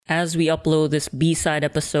As we upload this B-side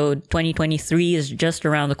episode, 2023 is just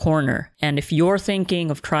around the corner. And if you're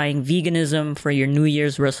thinking of trying veganism for your New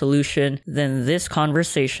Year's resolution, then this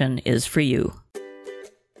conversation is for you.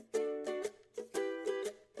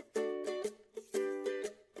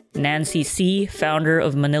 Nancy C., founder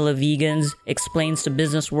of Manila Vegans, explains to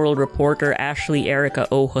Business World reporter Ashley Erica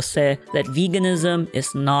O. Jose that veganism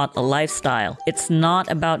is not a lifestyle. It's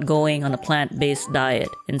not about going on a plant-based diet.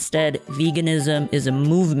 Instead, veganism is a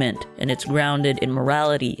movement, and it's grounded in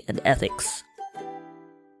morality and ethics.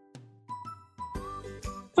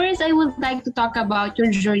 First, I would like to talk about your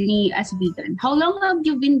journey as vegan. How long have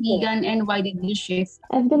you been vegan and why did you shift?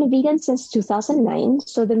 I've been a vegan since 2009.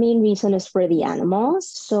 So the main reason is for the animals.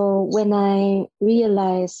 So when I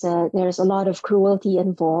realized that there's a lot of cruelty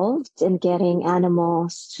involved in getting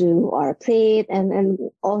animals to our plate and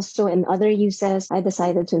also in other uses, I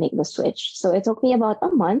decided to make the switch. So it took me about a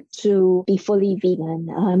month to be fully vegan,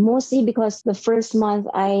 mostly because the first month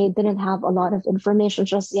I didn't have a lot of information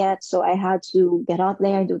just yet. So I had to get out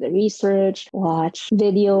there, do the research, watch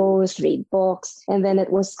videos, read books. And then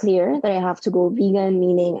it was clear that I have to go vegan,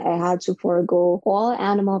 meaning I had to forego all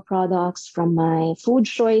animal products from my food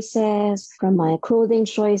choices, from my clothing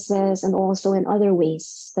choices, and also in other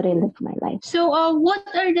ways that I live my life. So what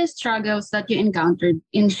are the struggles that you encountered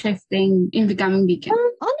in shifting, in becoming vegan?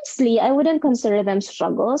 Honestly, I wouldn't consider them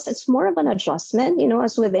struggles. It's more of an adjustment.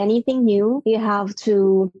 As with anything new, you have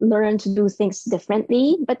to learn to do things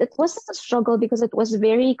differently. But it wasn't a struggle because it was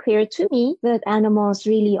very clear to me that animals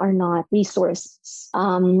really are not resources.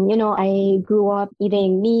 I grew up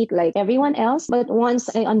eating meat like everyone else, but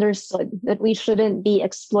once I understood that we shouldn't be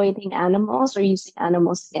exploiting animals or using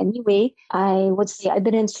animals in any way, I would say I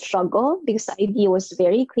didn't struggle because the idea was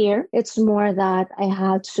very clear. It's more that I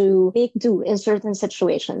had to make do in certain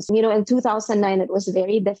situations. In 2009, it was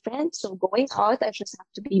very different. So going out, I just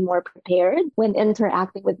have to be more prepared. When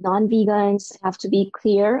interacting with non-vegans, I have to be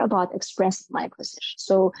clear about expressing my position.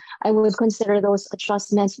 So I would consider those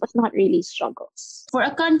adjustments, but not really struggles. For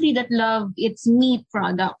a country that loves its meat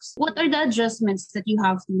products, what are the adjustments that you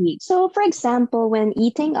have to make? So, for example, when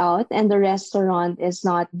eating out and the restaurant is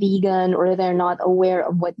not vegan or they're not aware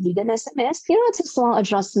of what veganism is, it's a small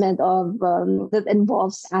adjustment of that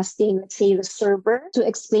involves asking, let's say, the server to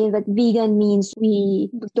explain that vegan means we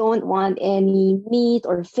don't want any meat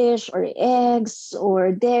or fish or eggs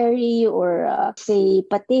or dairy or, say,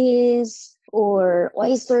 patés or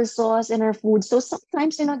oyster sauce in our food. So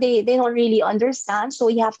sometimes, they don't really understand. So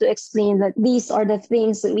we have to explain that these are the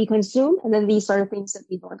things that we consume and then these are the things that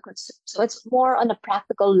we don't consume. So it's more on a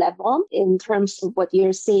practical level in terms of what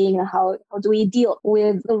you're saying, how do we deal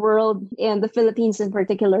with the world and the Philippines in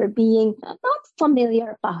particular being not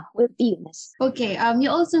familiar with veganism. Okay, you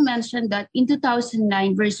also mentioned that in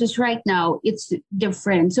 2009 versus right now, it's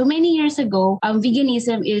different. So many years ago,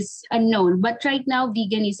 veganism is unknown, but right now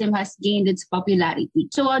veganism has gained its popularity.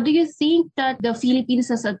 So do you think that the Philippines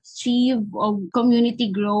has achieved a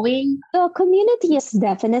community growing? The community is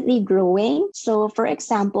definitely growing. So for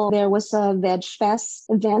example, there was a Veg Fest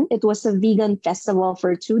event. It was a vegan festival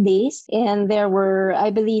for 2 days. And there were, I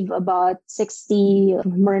believe, about 60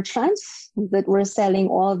 merchants that were selling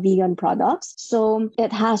all vegan products. So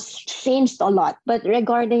it has changed a lot. But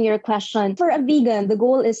regarding your question, for a vegan, the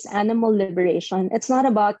goal is animal liberation. It's not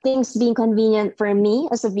about things being convenient for me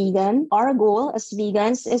as a vegan. Our goal as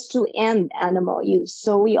vegans is to end animal use.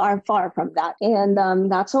 So we are far from that. And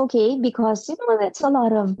that's okay because, it's a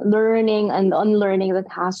lot of learning and unlearning that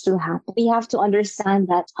has to happen. We have to understand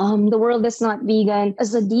that the world is not vegan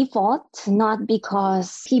as a default, not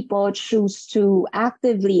because people choose to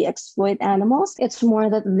actively exploit animals. It's more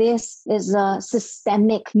that this is a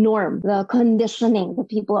systemic norm, the conditioning that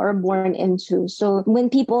people are born into. So when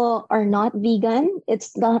people are not vegan,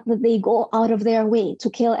 it's not that they go out of their way to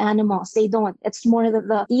kill animals. They don't. It's more that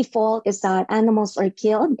the default is that animals are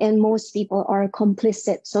killed and most people are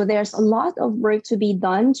complicit. So there's a lot of work to be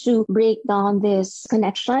done to break down this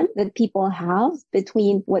connection that people have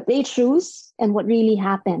between what they choose and what really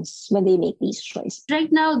happens when they make these choices.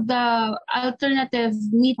 Right now, the alternative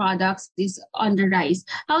meat products is on the rise.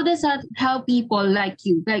 How does that help people like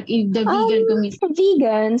you, like in the vegan community? For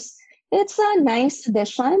vegans, it's a nice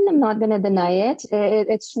addition. I'm not going to deny it.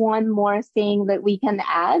 It's one more thing that we can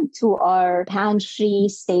add to our pantry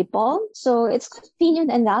staple. So it's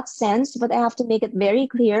convenient in that sense, but I have to make it very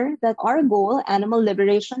clear that our goal, animal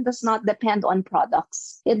liberation, does not depend on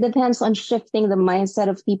products. It depends on shifting the mindset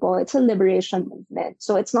of people. It's a liberation movement.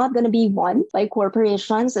 So it's not going to be won by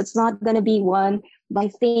corporations. It's not going to be won by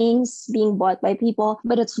things being bought by people,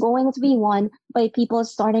 but it's going to be won by people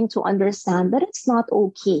starting to understand that it's not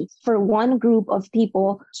okay for one group of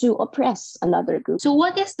people to oppress another group. So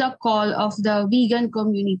what is the call of the vegan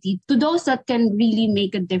community to those that can really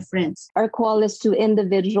make a difference? Our call is to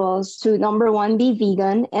individuals to, number one, be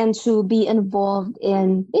vegan and to be involved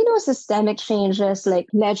in, systemic changes like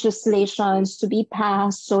legislations to be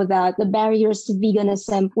passed so that the barriers to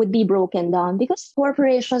veganism would be broken down. Because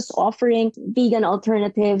corporations offering vegan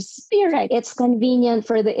alternatives, you're right, it's convenient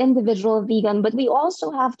for the individual vegan, but we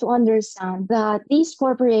also have to understand that these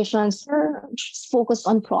corporations are just focused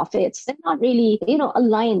on profits. They're not really,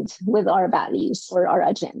 aligned with our values or our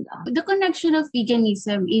agenda. The connection of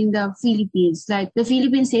veganism in the Philippines, like the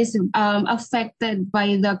Philippines is affected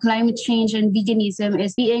by the climate change, and veganism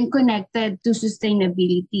is being connected to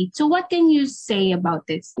sustainability. So what can you say about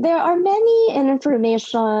this? There are many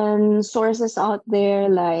information sources out there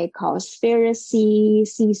like Cowspiracy,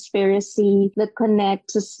 Seaspiracy that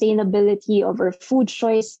connect sustainability of our food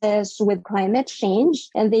choices with climate change,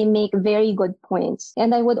 and they make very good points.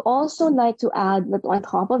 And I would also like to add that on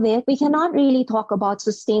top of it, we cannot really talk about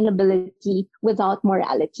sustainability without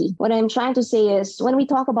morality. What I'm trying to say is when we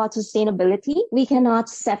talk about sustainability, we cannot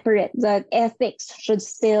separate that ethics should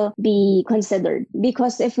still be considered.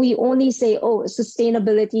 Because if we only say,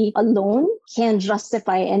 sustainability alone can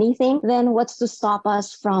justify anything, then what's to stop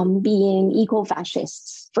us from being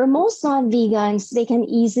eco-fascists? For most non-vegans, they can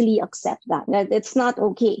easily accept that it's not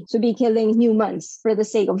okay to be killing humans for the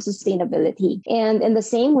sake of sustainability. And in the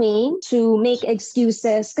same way, to make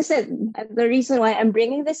excuses, because the reason why I'm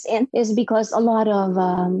bringing this in is because a lot of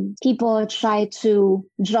people try to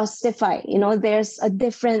justify, there's a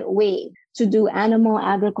different way to do animal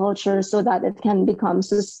agriculture so that it can become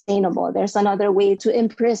sustainable. There's another way to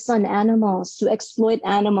imprison animals, to exploit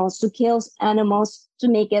animals, to kill animals to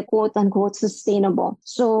make it quote unquote sustainable.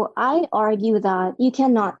 So I argue that you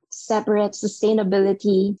cannot separate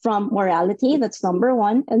sustainability from morality. That's number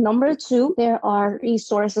one. And number two, there are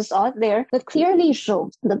resources out there that clearly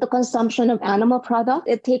show that the consumption of animal product,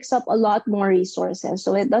 it takes up a lot more resources.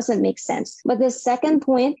 So it doesn't make sense. But the second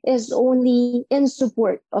point is only in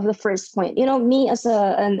support of the first point. Me as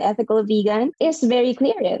an ethical vegan is very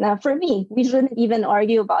clear. Now, for me, we shouldn't even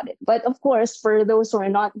argue about it. But of course, for those who are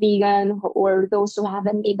not vegan or those who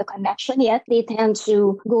haven't made the connection yet, they tend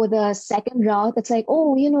to go the second route. It's like,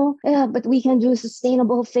 but we can do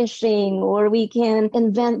sustainable fishing, or we can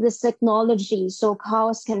invent this technology so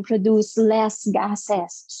cows can produce less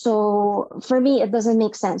gases. So for me, it doesn't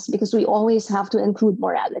make sense because we always have to include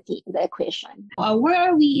morality in the equation. Where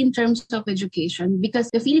are we in terms of education? Because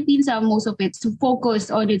the Philippines have most of it to focus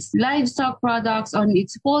on its livestock products, on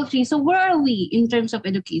its poultry. So where are we in terms of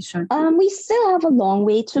education? We still have a long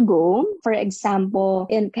way to go. For example,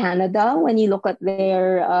 in Canada, when you look at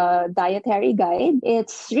their dietary guide,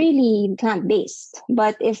 it's really plant-based.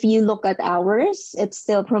 But if you look at ours, it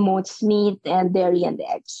still promotes meat and dairy and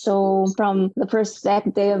eggs. So from the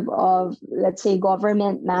perspective of, let's say,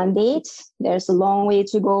 government mandates, there's a long way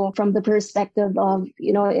to go. From the perspective of,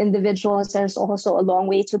 individuals, there's also a long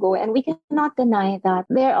way to go. And we cannot deny that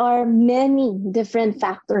there are many different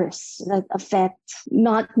factors that affect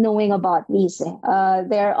not knowing about these.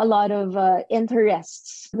 There are a lot of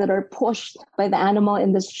interests that are pushed by the animal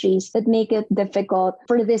industries that make it difficult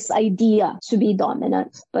for this idea to be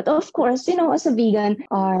dominant. But of course, as a vegan,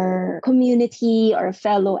 our community, our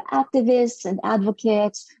fellow activists and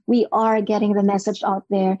advocates, we are getting the message out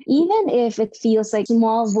there, even if it feels like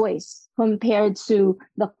small voice compared to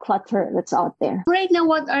the clutter that's out there. Right now,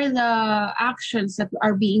 what are the actions that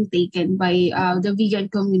are being taken by the vegan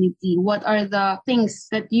community? What are the things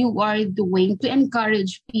that you are doing to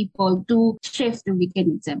encourage people to shift to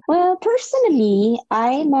veganism? Well, personally,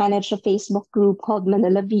 I manage a Facebook group called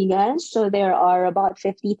Manila Vegans. So there are about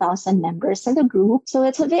 50,000 members in the group. So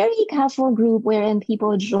it's a very casual group wherein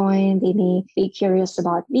people join. They may be curious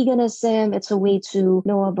about veganism. It's a way to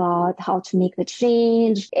know about how to make the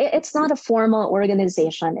change. It's not a formal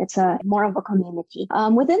organization. It's more of a community.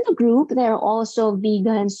 Within the group, there are also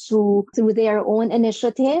vegans who, through their own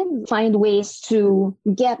initiative, find ways to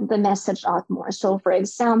get the message out more. So, for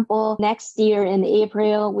example, next year in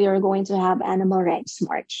April, we are going to have Animal Rights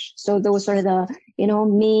March. So those are the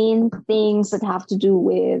main things that have to do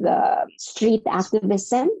with street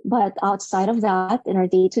activism. But outside of that, in our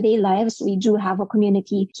day-to-day lives, we do have a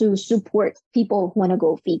community to support people who want to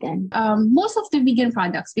go vegan. Most of the vegan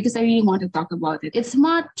products, because I really want to talk about it, it's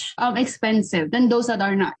much expensive than those that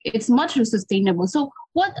are not. It's much more sustainable. So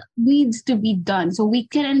what needs to be done so we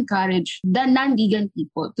can encourage the non-vegan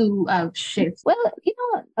people to shift? Well,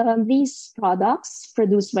 these products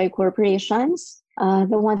produced by corporations,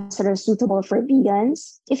 the ones that are suitable for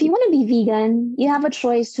vegans. If you want to be vegan, you have a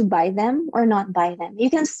choice to buy them or not buy them. You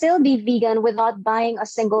can still be vegan without buying a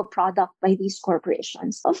single product by these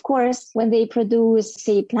corporations. Of course, when they produce,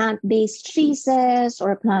 say, plant-based cheeses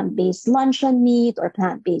or plant-based luncheon meat or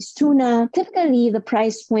plant-based tuna, typically the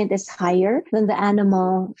price point is higher than the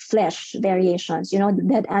animal flesh variations, the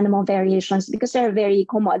dead animal variations, because they're very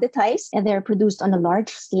commoditized and they're produced on a large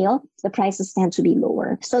scale. The prices tend to be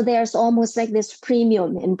lower. So there's almost like this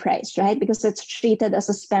premium in price, right? Because it's treated as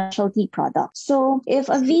a specialty product. So if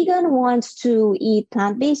a vegan wants to eat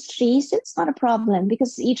plant-based cheese, it's not a problem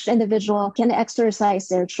because each individual can exercise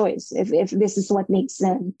their choice. If this is what makes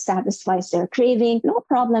them satisfies their craving, no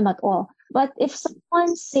problem at all. But if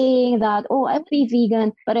someone's saying that, oh, I would be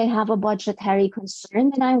vegan, but I have a budgetary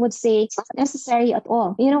concern, then I would say it's not necessary at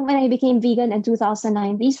all. When I became vegan in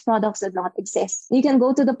 2009, these products did not exist. You can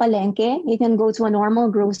go to the palengke, you can go to a normal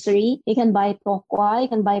grocery, you can buy tokwa, you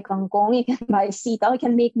can buy kangkong, you can buy sitaw, you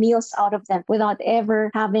can make meals out of them without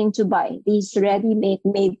ever having to buy these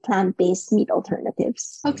ready-made plant-based meat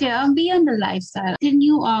alternatives. Okay, beyond the lifestyle, can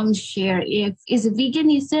you share is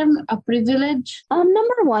veganism a privilege?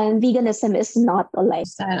 Number one, veganism is not a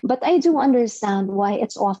lifestyle. But I do understand why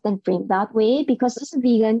it's often framed that way, because as a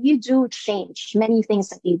vegan, you do change many things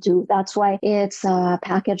that you do. That's why it's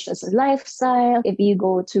packaged as a lifestyle. If you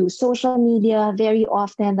go to social media, very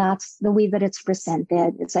often that's the way that it's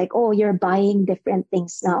presented. It's like, oh, you're buying different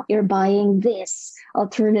things now. You're buying this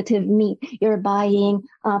alternative meat. You're buying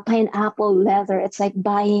pineapple leather. It's like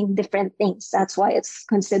buying different things. That's why it's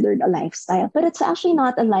considered a lifestyle. But it's actually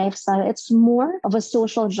not a lifestyle. It's more of a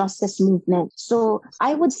social justice movement. So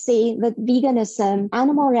I would say that veganism,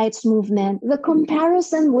 animal rights movement, the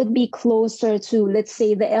comparison would be closer to, let's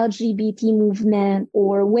say, the LGBT movement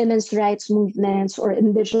or women's rights movements or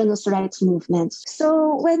indigenous rights movements.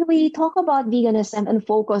 So when we talk about veganism and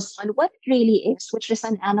focus on what it really is, which is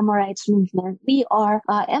an animal rights movement, we are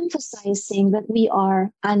emphasizing that we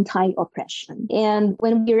are anti-oppression. And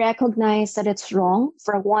when we recognize that it's wrong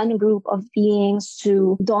for one group of beings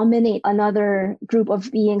to dominate another group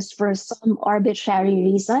of beings for some arbitrary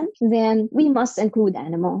reason, then we must include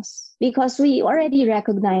animals. Because we already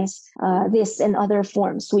recognize this in other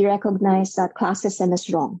forms. We recognize that classism is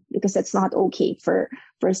wrong because it's not okay for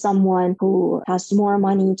someone who has more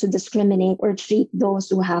money to discriminate or treat those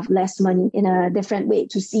who have less money in a different way,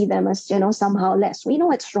 to see them as, somehow less. We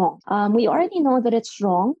know it's wrong. We already know that it's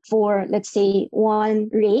wrong for, let's say, one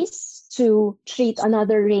race to treat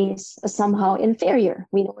another race as somehow inferior.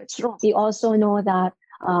 We know it's wrong. We also know that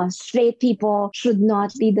straight people should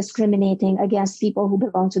not be discriminating against people who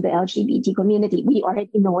belong to the LGBT community. We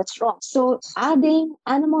already know it's wrong. So adding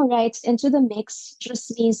animal rights into the mix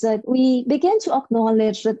just means that we begin to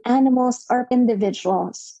acknowledge that animals are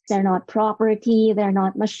individuals. They're not property. They're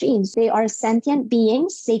not machines. They are sentient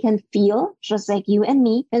beings. They can feel just like you and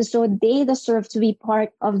me. And so they deserve to be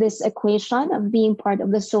part of this equation of being part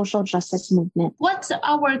of the social justice movement. What's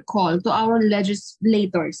our call to our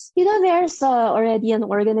legislators? There's already an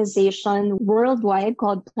organization worldwide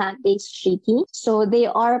called Plant-Based Treaty. So they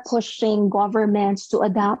are pushing governments to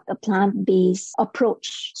adopt a plant-based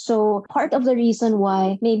approach. So part of the reason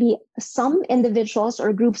why maybe some individuals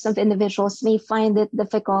or groups of individuals may find it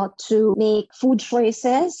difficult to make food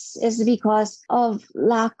choices is because of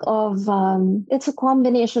lack of, it's a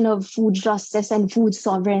combination of food justice and food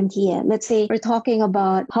sovereignty. Let's say we're talking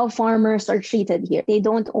about how farmers are treated here. They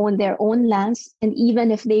don't own their own lands. And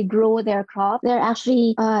even if they grow their crop, they're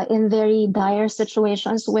actually in very dire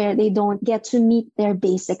situations where they don't get to meet their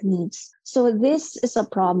basic needs. So this is a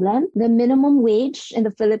problem. The minimum wage in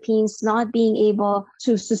the Philippines not being able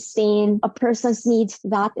to sustain a person's needs,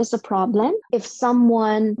 that is a problem. If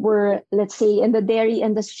someone were, let's say, in the dairy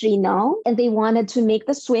industry now, and they wanted to make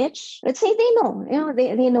the switch, let's say they know,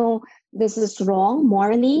 they know this is wrong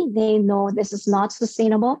morally. They know this is not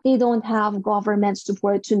sustainable. They don't have government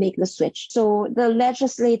support to make the switch. So the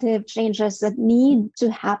legislative changes that need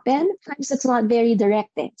to happen, sometimes it's not very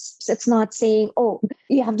directing. It's not saying, oh,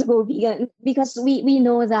 you have to go vegan, because we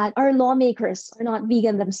know that our lawmakers are not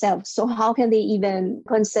vegan themselves. So how can they even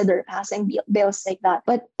consider passing bills like that?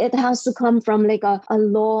 But it has to come from like a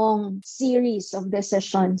long series of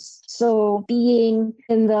decisions. So being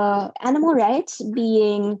in the animal rights,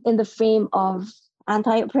 being in the frame of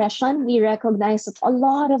anti-oppression, we recognize that a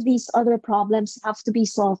lot of these other problems have to be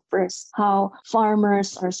solved first. How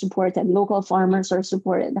farmers are supported, local farmers are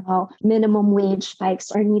supported, how minimum wage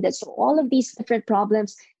hikes are needed. So all of these different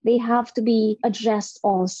problems they have to be addressed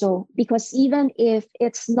also, because even if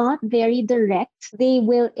it's not very direct, they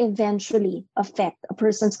will eventually affect a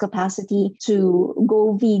person's capacity to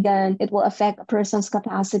go vegan. It will affect a person's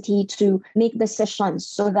capacity to make decisions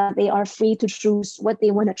so that they are free to choose what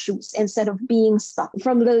they want to choose instead of being stuck.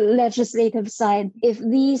 From the legislative side, if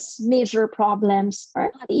these major problems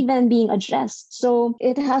are not even being addressed, so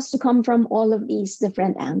it has to come from all of these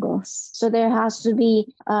different angles. So there has to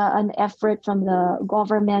be an effort from the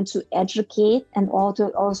government to educate and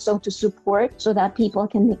also to support so that people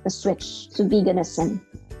can make the switch to veganism.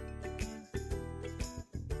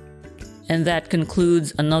 And that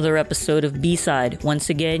concludes another episode of B-Side. Once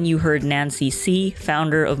again, you heard Nancy C.,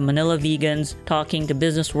 founder of Manila Vegans, talking to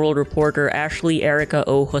Business World reporter Ashley Erica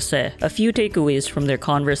O. Jose. A few takeaways from their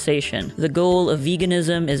conversation. The goal of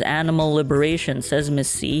veganism is animal liberation, says Ms.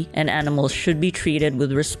 C., and animals should be treated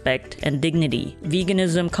with respect and dignity.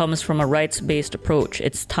 Veganism comes from a rights-based approach.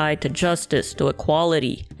 It's tied to justice, to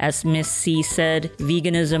equality. As Ms. C. said,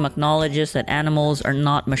 veganism acknowledges that animals are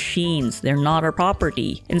not machines. They're not our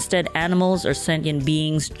property. Instead, animals are sentient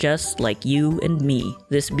beings just like you and me.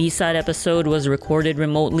 This B-Side episode was recorded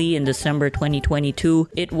remotely in December 2022.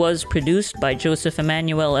 It was produced by Joseph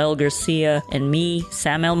Emmanuel L. Garcia and me,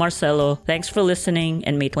 Sam L. Marcelo. Thanks for listening,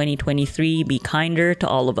 and may 2023 be kinder to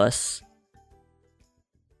all of us.